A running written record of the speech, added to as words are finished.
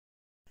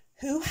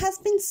Who has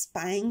been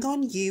spying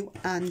on you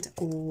and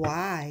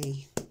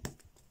why?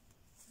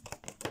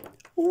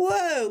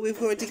 Whoa,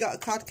 we've already got a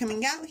card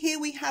coming out. Here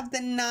we have the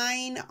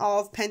 9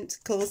 of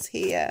Pentacles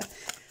here.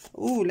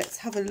 Ooh, let's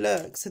have a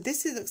look. So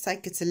this looks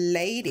like it's a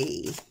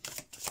lady.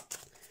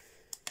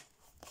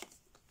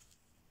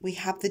 We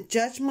have the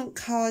Judgment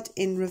card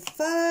in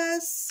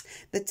reverse,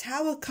 the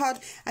Tower card.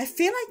 I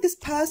feel like this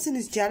person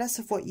is jealous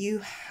of what you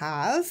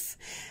have.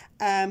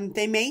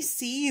 They may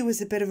see you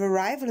as a bit of a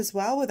rival as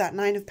well with that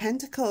 9 of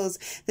Pentacles.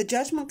 The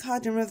Judgment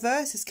card in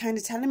reverse is kind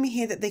of telling me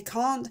here that they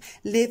can't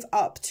live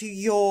up to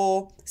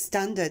your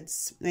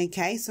standards,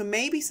 okay? So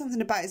maybe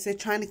something about it is they're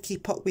trying to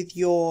keep up with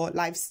your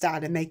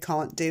lifestyle and they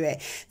can't do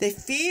it. They're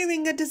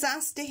fearing a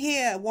disaster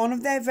here, one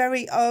of their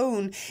very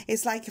own.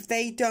 It's like if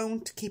they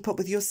don't keep up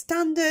with your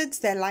standards,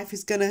 their life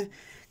is going to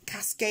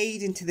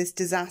cascade into this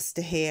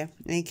disaster here,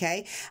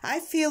 okay? I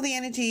feel the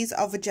energies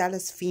of a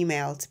jealous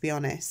female, to be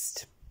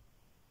honest.